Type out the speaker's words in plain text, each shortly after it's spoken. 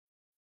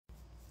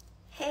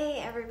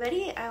Hey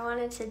everybody, I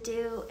wanted to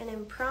do an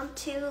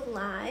impromptu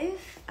live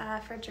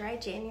for Dry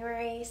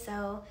January,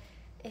 so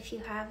if you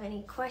have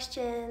any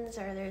questions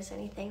or there's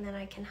anything that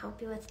I can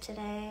help you with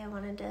today, I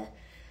wanted to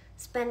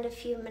spend a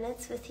few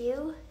minutes with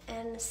you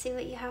and see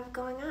what you have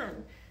going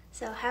on.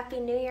 So Happy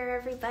New Year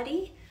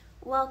everybody,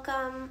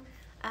 welcome,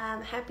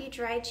 happy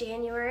Dry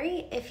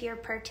January. If you're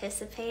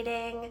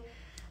participating,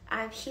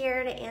 I'm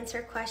here to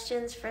answer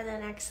questions for the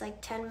next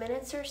 10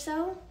 minutes or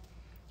so.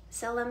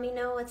 So let me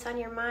know what's on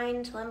your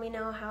mind. Let me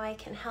know how I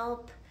can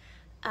help.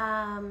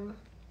 And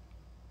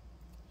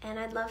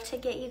I'd love to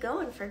get you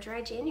going for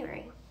Dry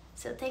January.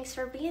 So thanks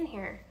for being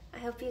here. I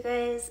hope you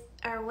guys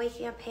are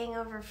waking up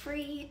hangover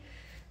free.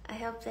 I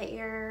hope that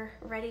you're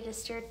ready to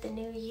start the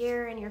new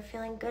year and you're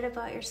feeling good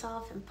about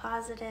yourself and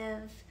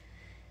positive.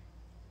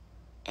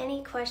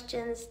 Any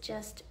questions,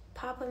 just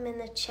pop them in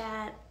the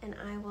chat and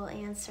I will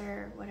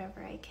answer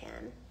whatever I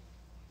can.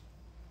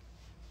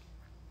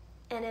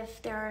 And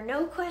if there are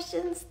no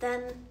questions,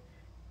 then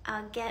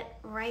I'll get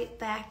right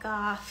back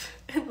off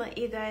and let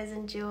you guys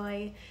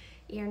enjoy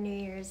your New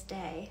Year's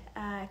Day.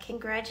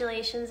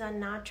 Congratulations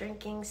on not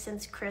drinking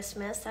since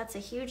Christmas. That's a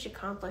huge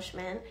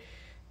accomplishment.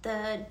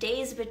 The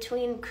days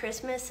between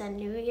Christmas and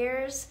New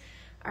Year's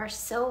are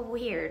so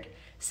weird.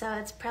 So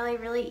it's probably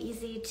really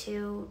easy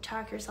to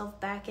talk yourself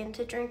back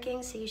into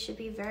drinking. So you should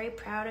be very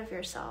proud of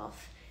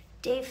yourself.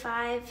 Day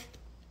 5,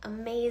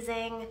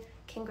 amazing.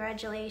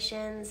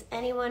 Congratulations.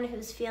 Anyone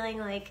who's feeling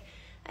like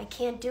I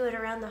can't do it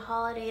around the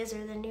holidays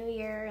or the new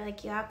year,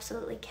 you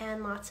absolutely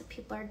can. Lots of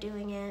people are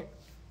doing it.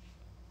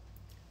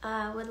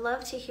 Would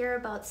love to hear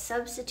about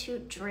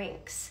substitute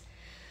drinks.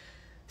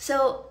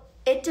 So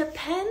it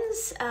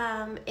depends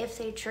if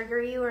they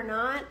trigger you or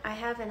not. I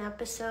have an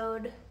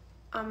episode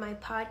on my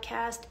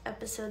podcast,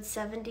 episode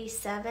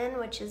 77,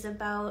 which is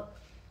about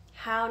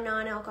how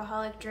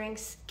non-alcoholic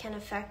drinks can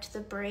affect the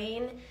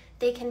brain.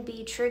 They can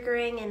be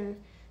triggering and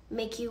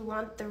make you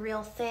want the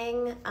real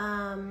thing.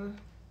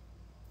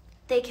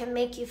 They can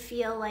make you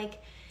feel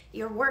like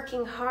you're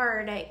working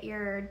hard at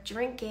your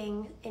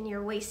drinking and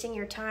you're wasting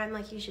your time,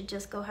 like you should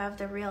just go have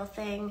the real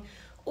thing.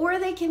 Or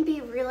they can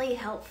be really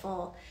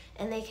helpful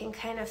and they can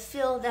kind of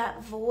fill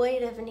that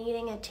void of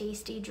needing a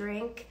tasty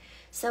drink.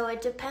 So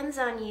it depends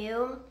on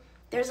you.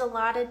 There's a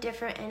lot of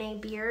different NA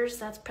beers.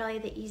 That's probably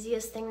the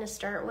easiest thing to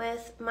start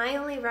with. My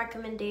only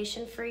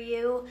recommendation for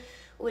you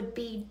would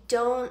be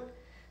don't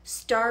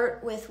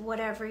start with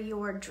whatever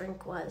your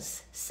drink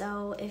was.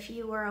 So if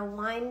you were a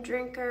wine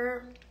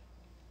drinker,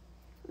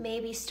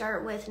 maybe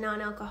start with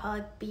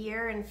non-alcoholic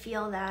beer and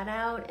feel that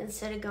out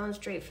instead of going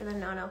straight for the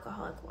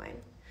non-alcoholic wine.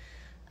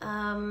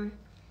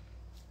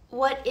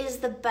 What is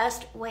the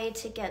best way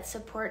to get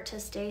support to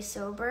stay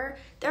sober?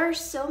 There are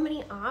so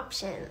many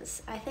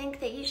options. I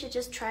think that you should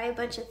just try a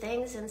bunch of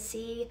things and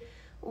see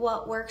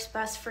what works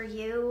best for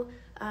you.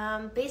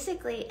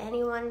 Basically,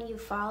 anyone you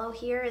follow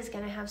here is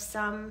going to have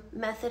some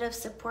method of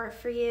support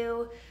for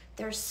you.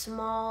 There's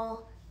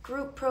small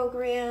group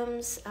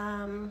programs.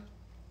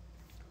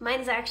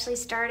 Mine's actually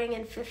starting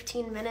in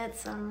 15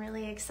 minutes. I'm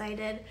really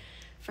excited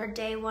for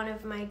day 1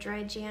 of my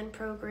Dry Jan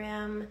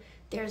program.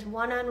 There's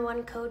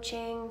one-on-one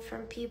coaching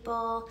from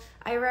people.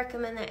 I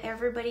recommend that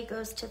everybody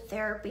goes to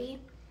therapy.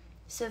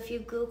 So if you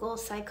Google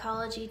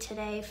psychology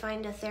today,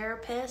 find a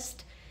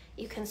therapist.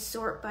 You can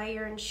sort by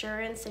your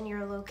insurance and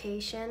your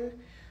location.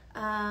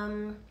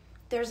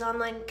 There's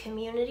online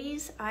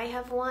communities. I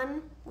have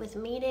one with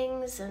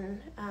meetings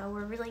and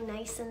we're really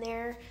nice in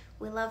there.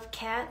 We love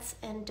cats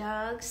and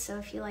dogs, so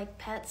if you like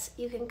pets,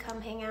 you can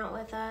come hang out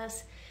with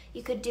us.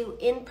 You could do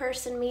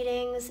in-person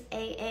meetings,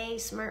 AA,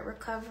 Smart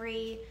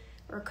Recovery,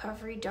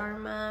 Recovery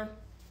Dharma.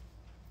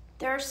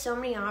 There are so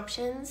many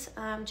options.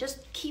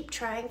 Just keep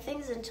trying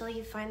things until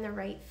you find the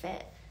right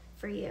fit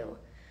for you.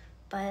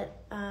 But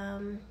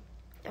I'm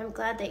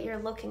glad that you're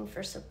looking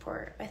for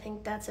support. I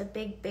think that's a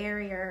big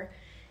barrier,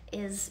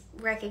 is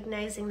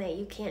recognizing that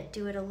you can't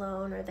do it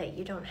alone or that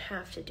you don't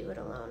have to do it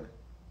alone.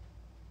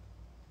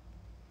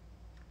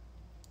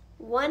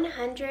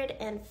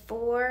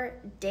 104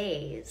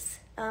 days.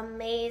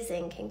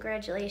 Amazing.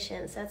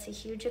 Congratulations. That's a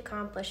huge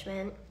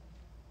accomplishment.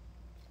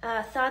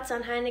 Thoughts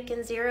on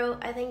Heineken Zero?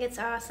 I think it's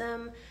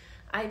awesome.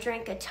 I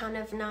drank a ton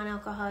of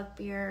non-alcoholic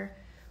beer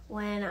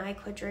when I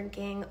quit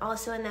drinking.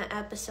 Also in that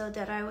episode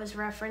that I was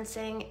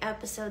referencing,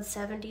 episode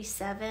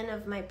 77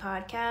 of my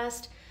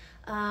podcast,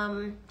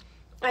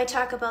 I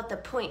talk about the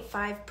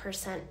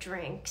 0.5%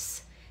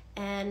 drinks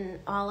and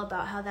all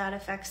about how that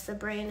affects the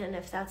brain and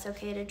if that's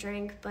okay to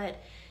drink. But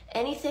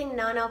anything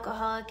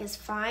non-alcoholic is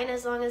fine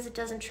as long as it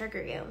doesn't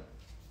trigger you.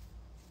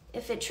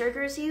 If it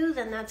triggers you,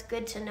 then that's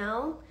good to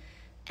know.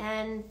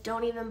 And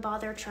don't even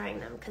bother trying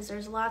them because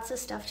there's lots of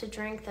stuff to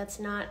drink that's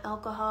not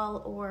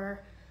alcohol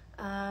or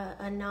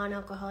a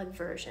non-alcoholic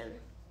version.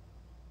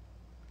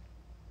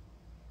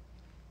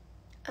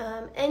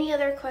 Any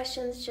other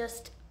questions,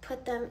 just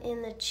put them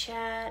in the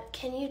chat.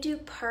 Can you do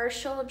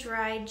partial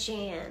Dry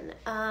Jan?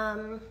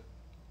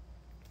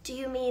 Do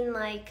you mean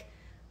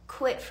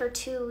quit for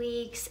 2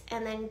 weeks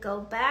and then go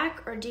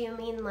back, or do you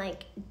mean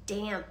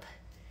damp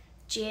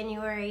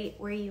January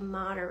where you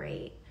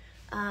moderate.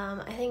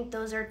 I think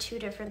those are two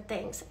different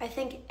things. I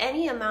think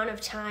any amount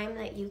of time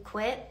that you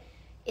quit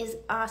is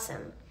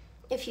awesome.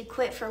 If you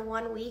quit for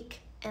 1 week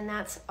and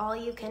that's all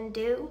you can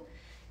do,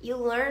 you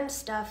learn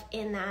stuff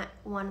in that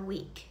 1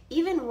 week.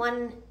 Even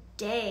 1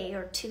 day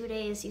or 2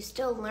 days, you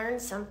still learn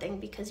something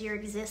because you're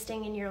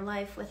existing in your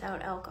life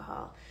without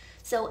alcohol.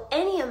 So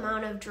any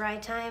amount of dry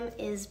time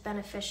is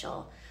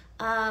beneficial.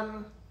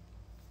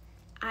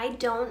 I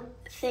don't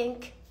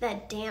think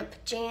that damp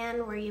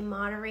Jan, where you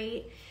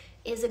moderate,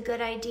 is a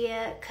good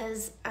idea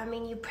because,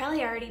 you've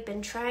probably already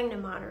been trying to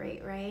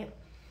moderate, right?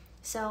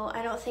 So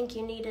I don't think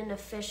you need an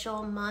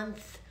official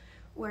month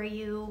where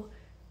you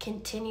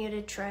continue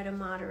to try to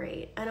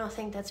moderate. I don't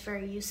think that's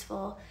very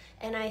useful.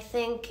 And I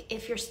think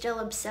if you're still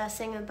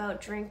obsessing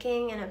about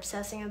drinking and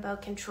obsessing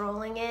about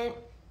controlling it,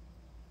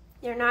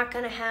 you're not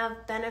going to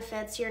have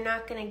benefits. You're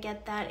not going to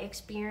get that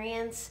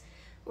experience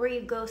where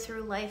you go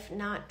through life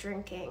not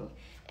drinking.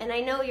 And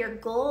I know your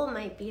goal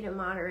might be to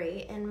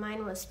moderate, and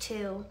mine was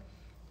too,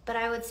 but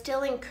I would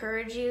still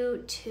encourage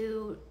you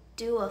to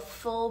do a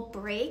full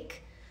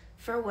break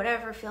for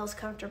whatever feels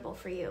comfortable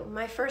for you.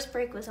 My first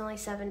break was only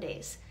 7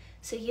 days,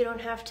 so you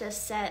don't have to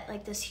set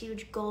like this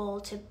huge goal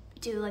to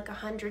do like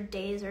 100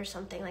 days or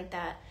something like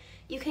that.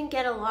 You can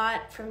get a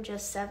lot from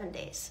just 7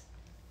 days.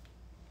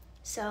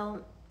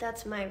 So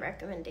that's my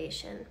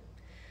recommendation.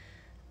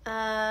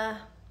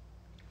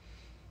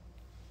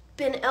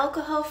 Been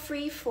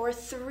alcohol-free for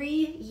 3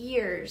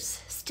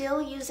 years,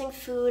 still using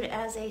food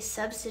as a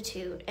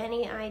substitute.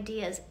 Any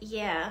ideas?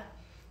 Yeah,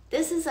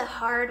 this is a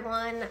hard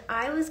one.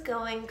 I was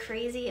going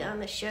crazy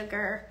on the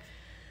sugar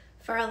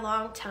for a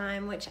long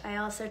time, which I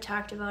also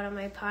talked about on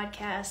my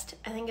podcast.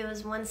 I think it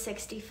was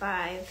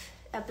 165,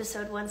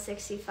 episode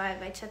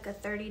 165. I took a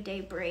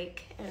 30-day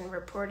break and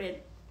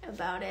reported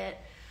about it.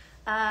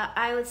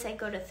 I would say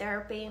go to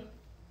therapy.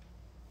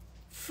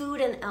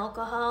 Food and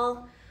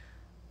alcohol,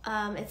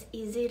 it's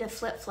easy to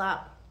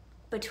flip-flop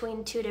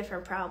between two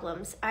different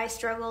problems. I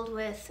struggled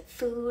with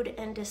food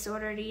and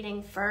disordered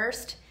eating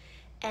first,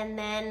 and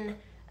then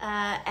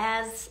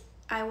as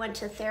I went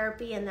to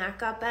therapy and that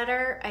got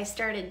better, I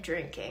started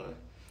drinking.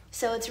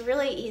 So it's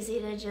really easy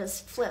to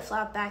just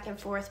flip-flop back and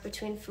forth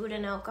between food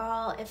and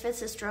alcohol. If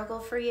it's a struggle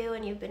for you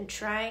and you've been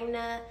trying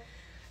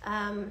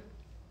to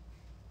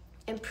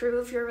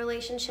improve your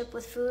relationship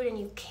with food and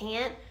you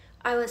can't,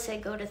 I would say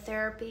go to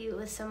therapy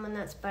with someone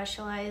that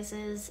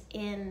specializes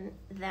in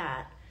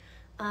that.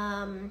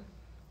 I'm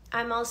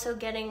also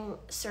getting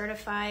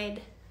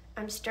certified.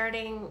 I'm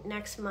starting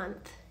next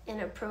month in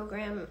a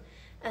program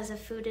as a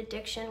food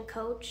addiction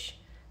coach.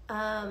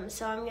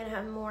 So I'm going to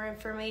have more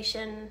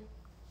information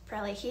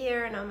probably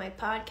here and on my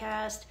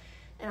podcast,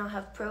 and I'll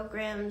have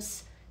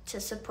programs to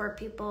support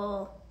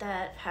people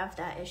that have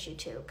that issue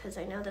too, because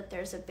I know that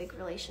there's a big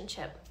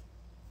relationship.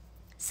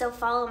 So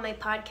follow my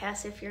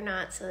podcast if you're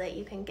not, so that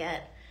you can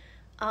get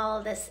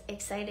all this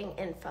exciting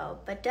info.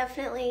 But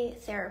definitely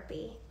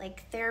therapy,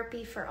 like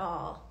therapy for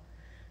all.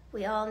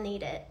 We all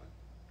need it.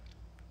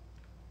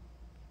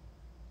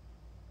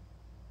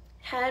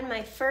 Had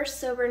my first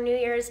sober New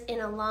Year's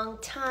in a long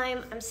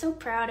time. I'm so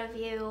proud of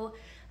you.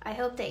 I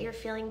hope that you're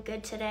feeling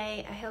good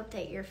today. I hope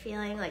that you're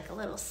feeling like a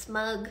little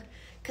smug,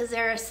 because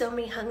there are so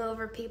many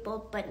hungover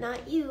people, but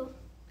not you.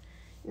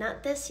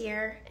 Not this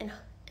year, and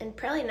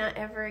probably not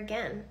ever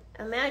again.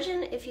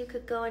 Imagine if you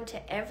could go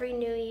into every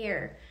new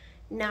year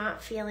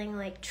not feeling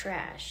like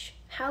trash.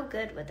 How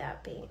good would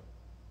that be?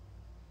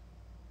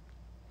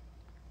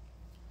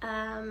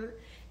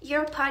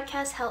 Your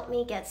podcast helped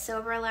me get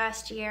sober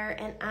last year,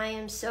 and I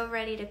am so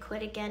ready to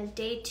quit again.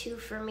 Day 2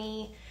 for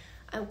me.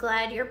 I'm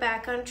glad you're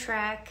back on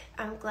track.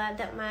 I'm glad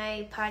that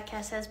my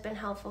podcast has been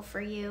helpful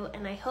for you,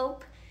 and I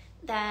hope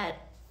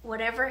that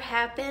whatever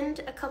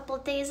happened a couple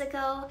of days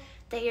ago,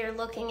 that you're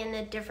looking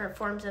into different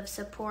forms of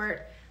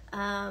support,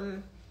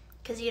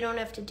 because you don't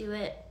have to do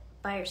it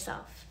by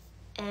yourself.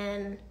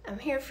 And I'm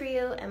here for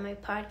you, and my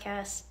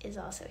podcast is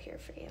also here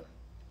for you.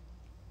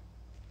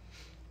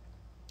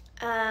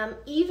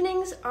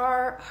 Evenings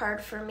are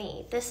hard for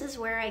me. This is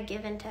where I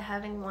give into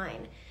having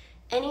wine.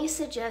 Any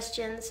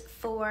suggestions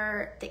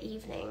for the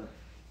evening?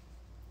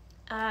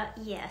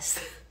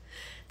 Yes.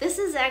 This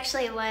is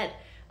actually what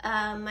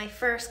my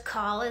first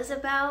call is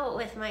about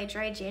with my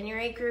Dry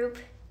January group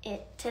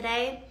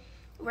today.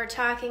 We're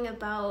talking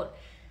about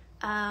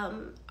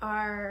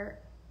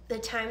the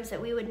times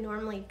that we would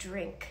normally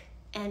drink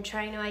and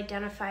trying to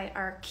identify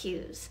our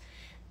cues.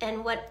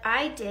 And what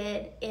I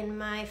did in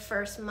my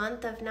first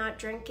month of not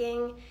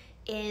drinking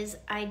is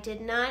I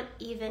did not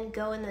even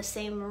go in the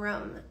same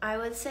room. I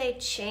would say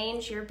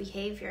change your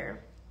behavior.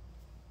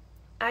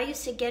 I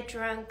used to get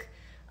drunk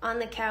on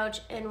the couch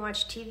and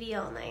watch TV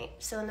all night.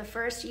 So in the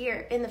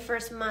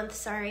first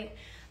month, I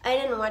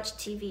didn't watch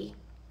TV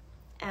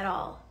at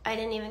all. I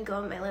didn't even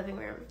go in my living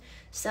room.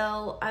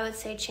 So I would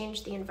say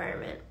change the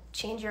environment,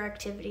 change your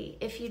activity.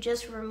 If you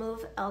just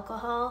remove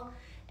alcohol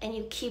and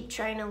you keep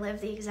trying to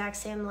live the exact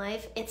same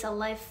life, it's a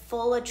life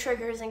full of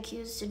triggers and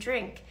cues to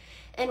drink.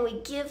 And we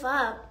give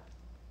up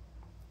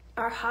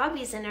our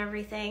hobbies and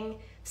everything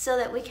so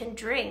that we can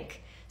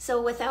drink.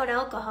 So without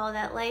alcohol,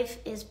 that life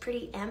is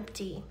pretty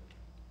empty.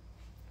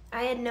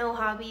 I had no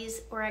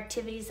hobbies or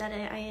activities that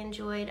I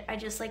enjoyed. I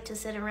just like to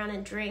sit around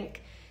and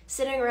drink.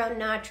 Sitting around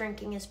not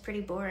drinking is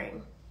pretty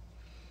boring.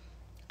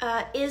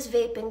 Is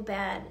vaping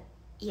bad?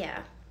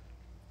 Yeah,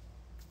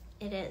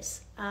 it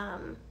is.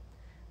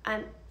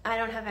 I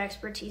don't have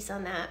expertise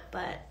on that,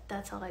 but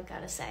that's all I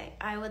gotta say.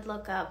 I would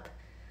look up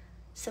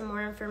some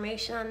more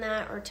information on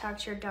that or talk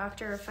to your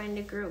doctor or find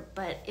a group.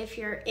 But if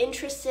you're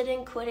interested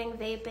in quitting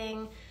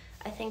vaping,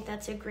 I think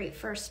that's a great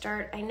first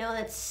start. I know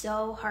that's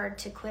so hard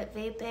to quit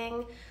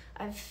vaping.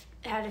 I've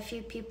had a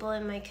few people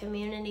in my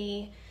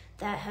community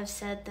that have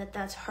said that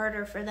that's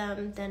harder for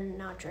them than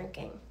not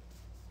drinking.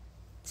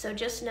 So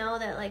just know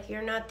that like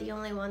you're not the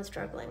only one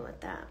struggling with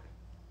that.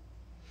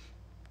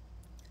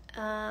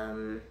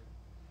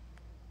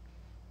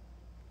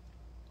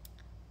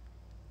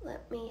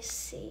 Let me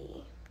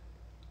see.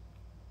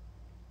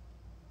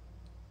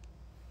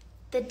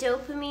 The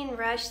dopamine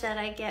rush that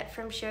I get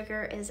from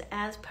sugar is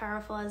as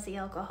powerful as the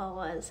alcohol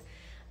was.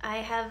 I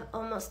have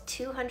almost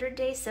 200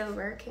 days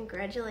sober,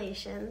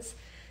 congratulations.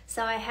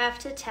 So I have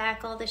to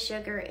tackle the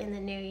sugar in the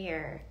new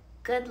year.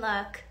 Good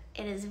luck,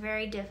 it is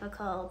very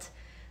difficult.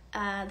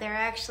 They're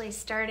actually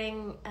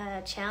starting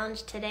a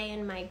challenge today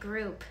in my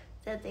group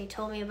that they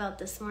told me about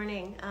this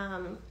morning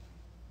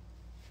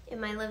in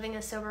my Living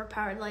a Sober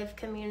Powered Life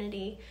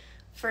community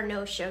for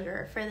no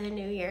sugar for the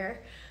new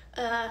year.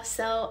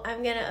 So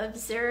I'm going to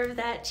observe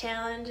that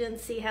challenge and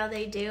see how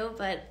they do,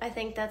 but I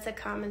think that's a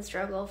common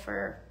struggle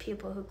for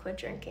people who quit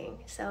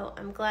drinking. So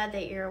I'm glad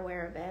that you're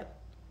aware of it.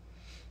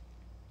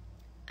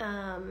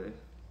 I'm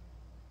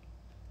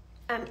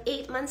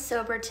 8 months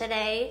sober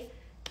today.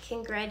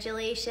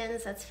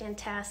 Congratulations, that's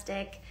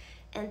fantastic.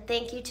 And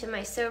thank you to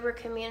my sober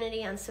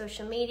community on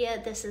social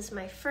media. This is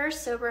my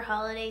first sober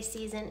holiday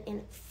season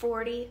in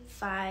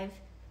 45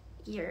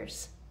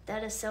 years.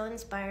 That is so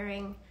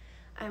inspiring.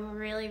 I'm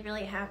really,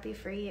 really happy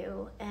for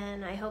you,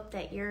 and I hope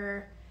that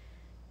you're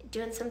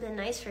doing something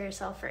nice for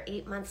yourself for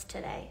 8 months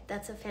today.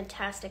 That's a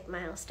fantastic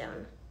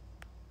milestone.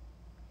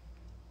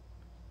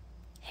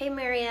 Hey,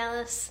 Mary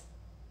Alice.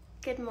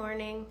 Good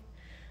morning.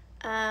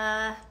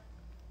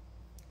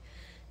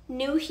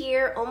 New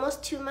here,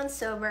 almost 2 months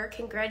sober.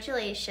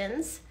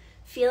 Congratulations.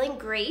 Feeling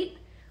great.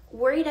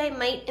 Worried I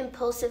might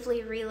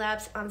impulsively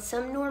relapse on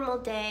some normal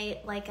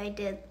day like I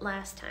did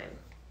last time.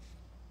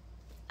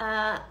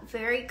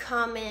 Very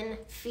common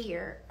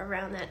fear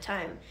around that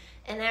time.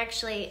 And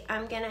actually,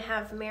 I'm going to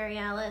have Mary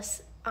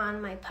Alice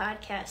on my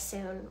podcast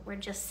soon. We're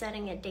just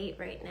setting a date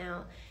right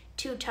now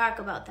to talk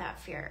about that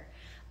fear.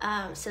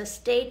 So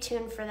stay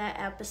tuned for that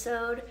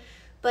episode.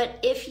 But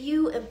if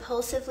you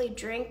impulsively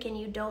drink and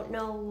you don't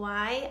know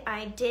why,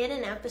 I did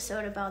an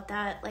episode about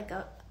that like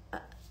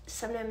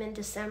sometime in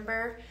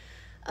December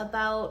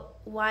about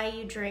why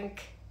you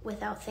drink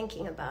without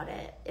thinking about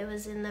it. It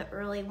was in the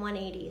early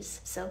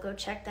 180s, so go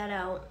check that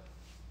out.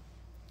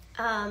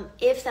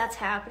 If that's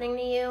happening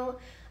to you,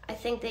 I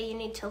think that you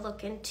need to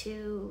look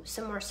into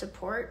some more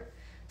support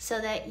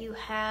so that you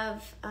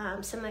have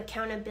some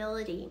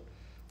accountability.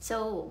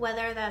 So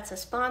whether that's a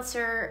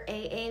sponsor,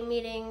 AA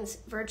meetings,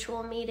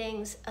 virtual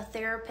meetings, a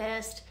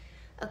therapist,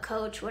 a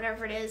coach,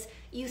 whatever it is,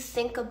 you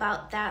think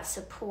about that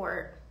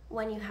support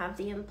when you have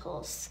the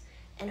impulse.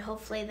 And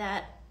hopefully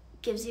that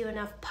gives you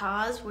enough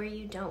pause where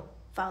you don't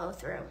follow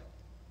through.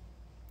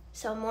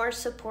 So more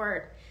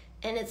support,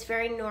 and it's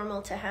very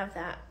normal to have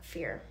that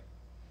fear.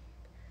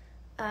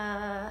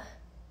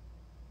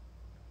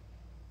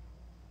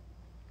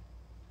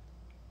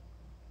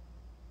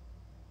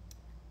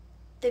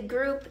 The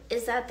group,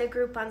 is that the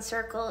group on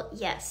Circle?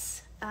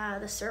 Yes,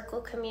 the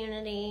Circle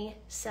community.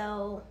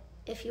 So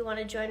if you want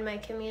to join my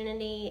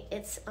community,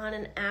 it's on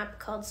an app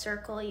called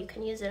Circle. You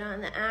can use it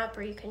on the app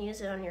or you can use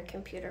it on your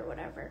computer,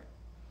 whatever.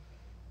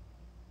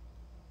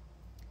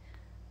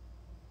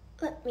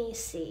 Let me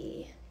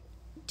see.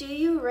 Do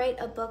you write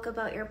a book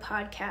about your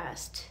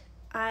podcast?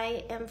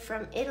 I am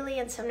from Italy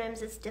and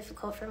sometimes it's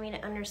difficult for me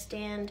to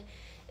understand.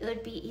 It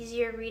would be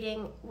easier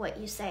reading what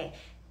you say.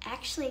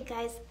 Actually,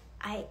 guys,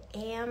 I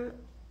am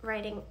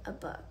writing a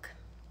book.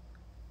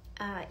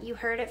 You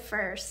heard it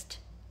first.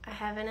 I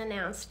haven't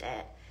announced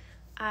it.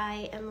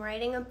 I am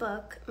writing a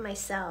book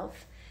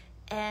myself,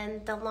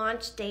 and the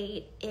launch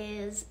date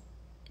is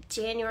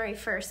January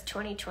 1st,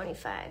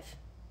 2025.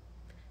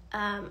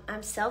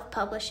 I'm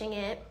self-publishing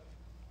it,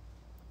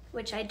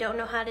 which I don't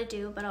know how to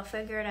do, but I'll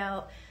figure it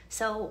out.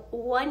 So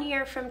 1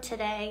 year from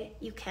today,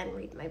 you can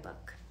read my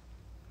book.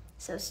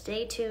 So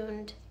stay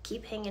tuned.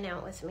 Keep hanging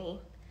out with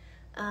me.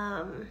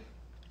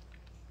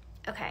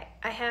 Okay,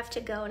 I have to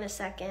go in a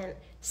second.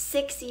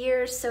 6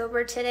 years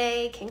sober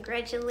today.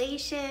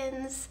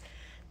 Congratulations.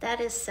 That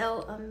is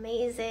so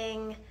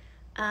amazing.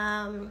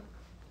 And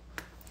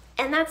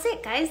that's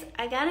it, guys.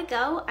 I gotta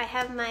go. I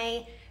have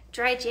my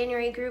Dry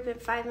January group in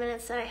 5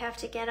 minutes that I have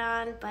to get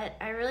on, but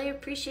I really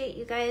appreciate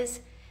you guys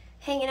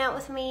hanging out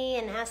with me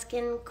and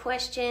asking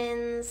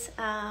questions.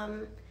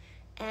 And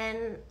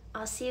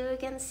I'll see you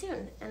again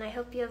soon. And I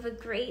hope you have a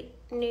great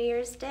New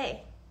Year's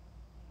Day.